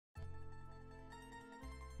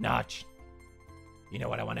Notch. You know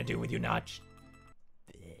what I want to do with you, Notch?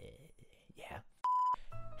 Yeah.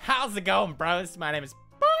 How's it going, bros? My name is...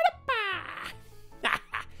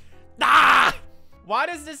 Why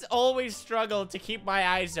does this always struggle to keep my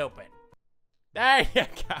eyes open? There you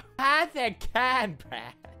go. How's it going, bro?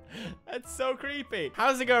 That's so creepy.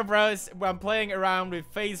 How's it going, bros? I'm playing around with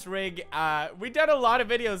Facerig. We've done a lot of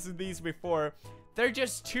videos with these before. They're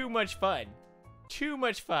just too much fun. Too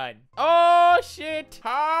much fun. Oh, shit.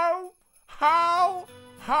 How,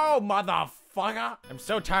 motherfucker? I'm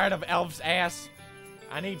so tired of Elf's ass.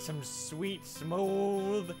 I need some sweet,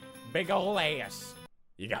 smooth, big ol' ass.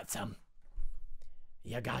 You got some?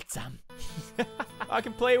 You got some? I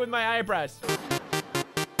can play with my eyebrows.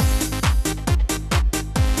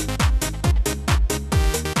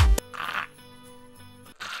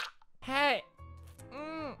 Hey.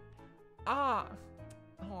 Oh.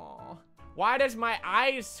 Why does my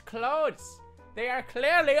eyes close? They are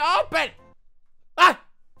clearly open. Ah!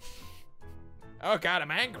 Oh god, I'm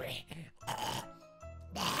angry. I'm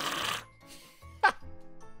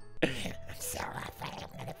so afraid I'm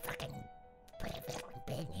gonna fucking put a fucking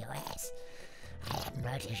bit in your ass. I have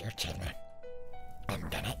murdered your children. I'm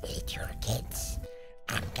gonna eat your kids.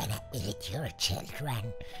 I'm gonna eat your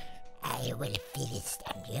children. I will feast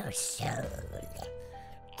on your soul.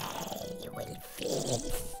 I will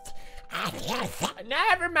feast on your soul.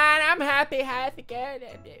 Never mind, I'm happy. How's it going?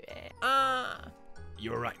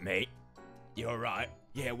 You're right, mate. You're right.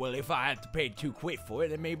 Yeah, well, if I have to pay too quick for it,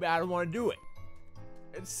 then maybe I don't want to do it.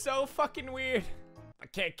 It's so fucking weird. I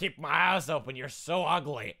can't keep my eyes open. You're so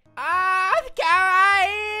ugly. Kawaii!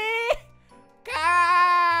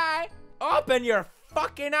 Open your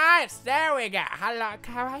fucking eyes. There we go. Hello,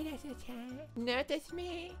 kawaii. Notice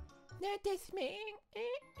me. Notice me.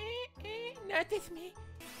 Notice me.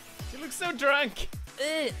 She looks so drunk.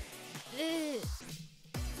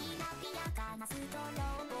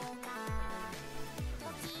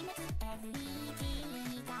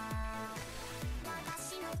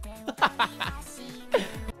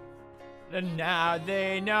 And now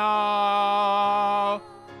they know.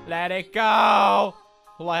 Let it go.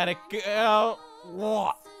 Let it go.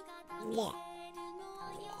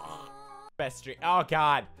 Best street. Oh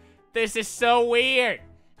god. This is so weird.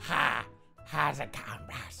 How's it going,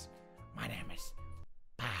 bros? My name is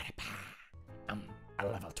Ba-da-ba. I'm a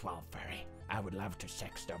level 12 furry. I would love to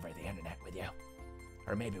sext over the internet with you.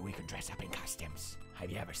 Or maybe we could dress up in costumes. Have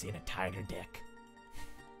you ever seen a tiger dick?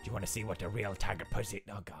 Do you want to see what the real tiger pussy?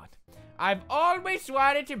 Oh god. I've always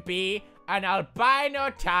wanted to be an albino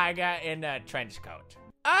tiger in a trench coat.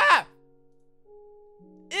 Ah!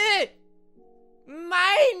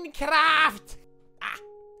 Minecraft!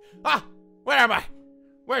 Where am I?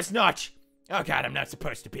 Where's Notch? Oh god, I'm not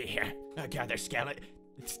supposed to be here. Oh god, there's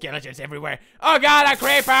skeletons everywhere. Oh god, a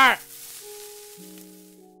creeper!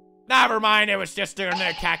 Never mind, it was just doing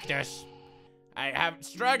a cactus. I am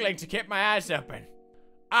struggling to keep my eyes open.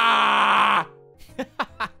 Ah!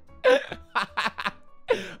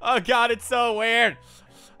 Oh god, it's so weird.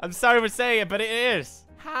 I'm sorry for saying it, but it is.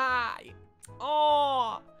 Hi.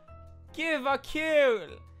 Oh, gud vad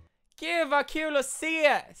kul. Gud vad kul att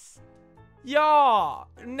ses. Ja,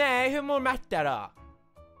 nej, hur mår Märta då?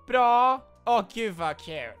 Bra. Åh, gud vad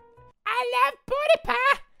kul. I love Boripa.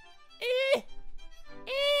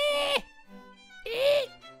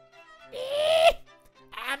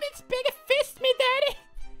 It's been a fist me, daddy.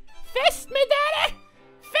 Fist me, daddy.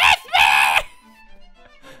 Fist me.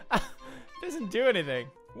 Doesn't do anything.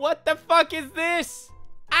 What the fuck is this?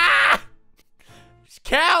 Ah! Just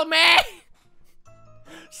kill me.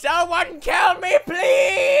 Someone kill me,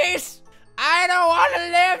 please. I don't want to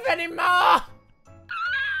live anymore.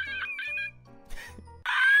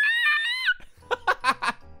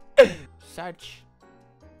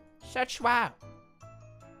 Such wow.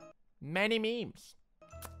 Many memes.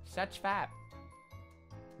 Such fab.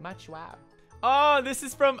 Much wow. Oh, this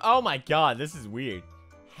is from, oh my god, this is weird.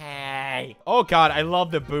 Hey. Oh god, I love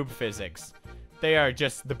the boob physics. They are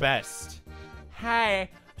just the best. Hey,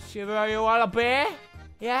 see where you wanna be?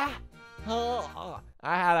 Yeah? Oh,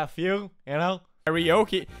 I had a few, you know?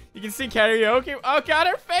 Karaoke. You can see karaoke. Oh god,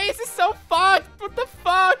 her face is so fucked. What the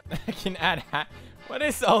fuck? I can add what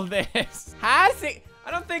is all this? Has it? I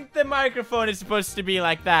don't think the microphone is supposed to be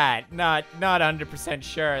like that. Not 100%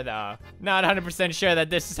 sure though. Not 100% sure that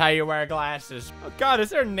this is how you wear glasses. Oh god, is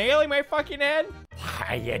there a nail in my fucking head?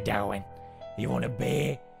 How you doing? You wanna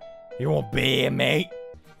be? You want beer, mate?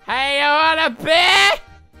 Hey, you wanna beer?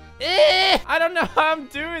 I don't know how I'm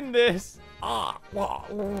doing this.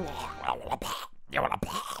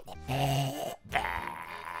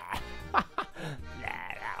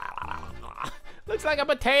 Looks looks like a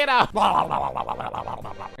potato.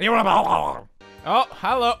 Oh,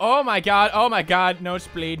 hello. Oh my god. Oh my god.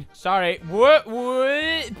 Nosebleed. Sorry. What?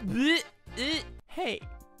 Hey.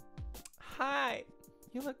 Hi.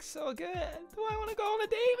 You look so good. Do I want to go on a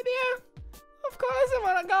date with you? Of course I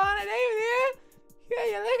want to go on a date with you. Yeah,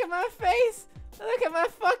 you look at my face. Look at my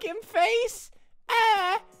fucking face.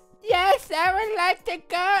 Yes, I would like to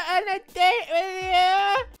go on a date with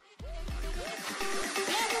you.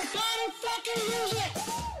 Everybody fucking music!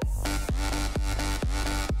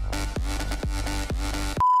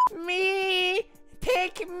 Me,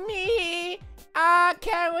 take me.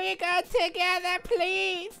 Can we go together,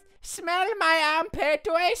 please? Smell my armpit.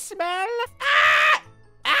 Do I smell?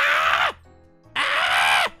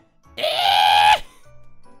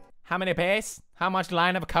 How many pace? How much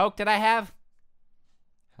line of coke did I have?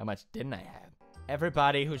 How much didn't I have?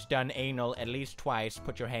 Everybody who's done anal at least twice,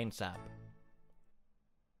 put your hands up.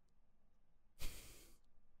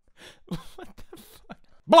 What the fuck?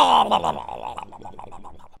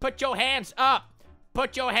 Put your hands up!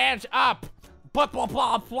 Put your hands up! Blah blah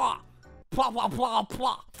blah blah! Blah blah blah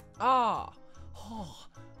blah!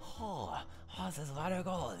 This is very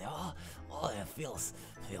good. Oh, it feels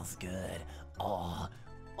good. Oh,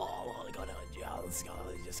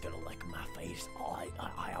 just gonna lick my face.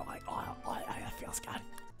 It feels good.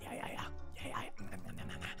 Yeah.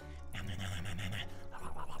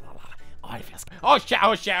 Oh, it feels good. Oh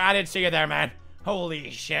shit, I didn't see you there, man. Holy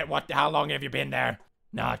shit, how long have you been there?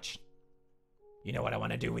 Notch. You know what I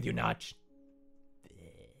want to do with you, Notch?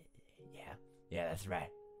 Yeah, that's right.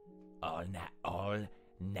 All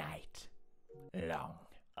night long.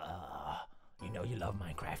 You know you love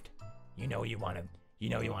Minecraft. You know you want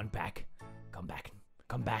back. Come back,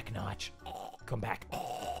 Notch. Come back,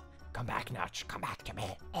 Notch. Come back to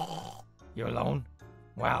me. You're alone?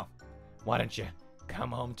 Well, why don't you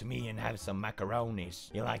come home to me and have some macaronis?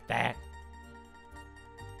 You like that?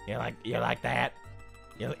 You like that?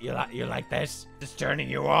 You like this? Just turning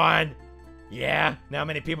you on? Yeah? Not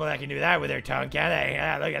many people that can do that with their tongue, can they?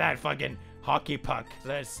 Yeah, look at that fucking hockey puck.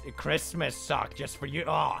 That's a Christmas sock just for you.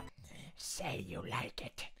 Oh. Say you like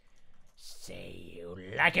it. Say you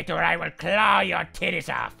like it or I will claw your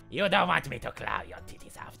titties off. You don't want me to claw your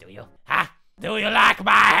titties off, do you? Huh? Do you like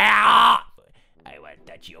my hair? I will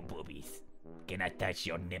touch your boobies. Can I touch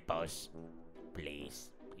your nipples? Please.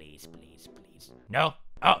 No?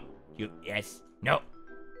 Oh, yes. No.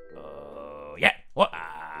 Oh, yeah. What?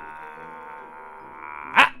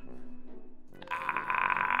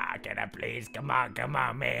 Can I please? Come on,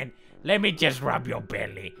 man. Let me just rub your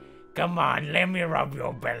belly. Come on, let me rub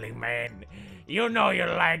your belly, man. You know you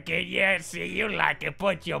like it. Yeah, see, you like it.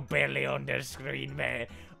 Put your belly on the screen, man.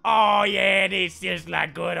 Oh, yeah, this just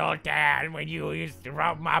like good old times when you used to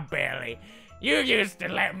rub my belly. You used to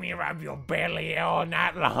let me rub your belly all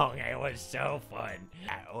night long. It was so fun.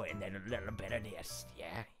 Oh, and then a little bit of this.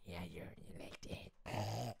 Yeah, you liked it.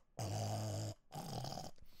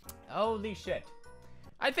 Holy shit.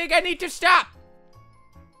 I think I need to stop.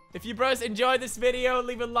 If you bros enjoyed this video,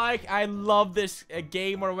 leave a like. I love this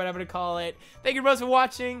game or whatever to call it. Thank you bros for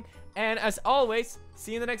watching. And as always,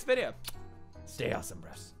 see you in the next video. Stay awesome,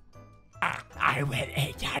 bros. I will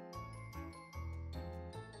eat that.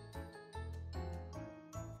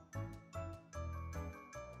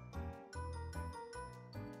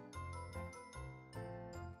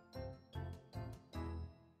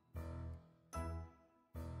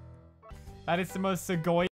 That is the most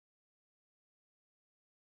Segoy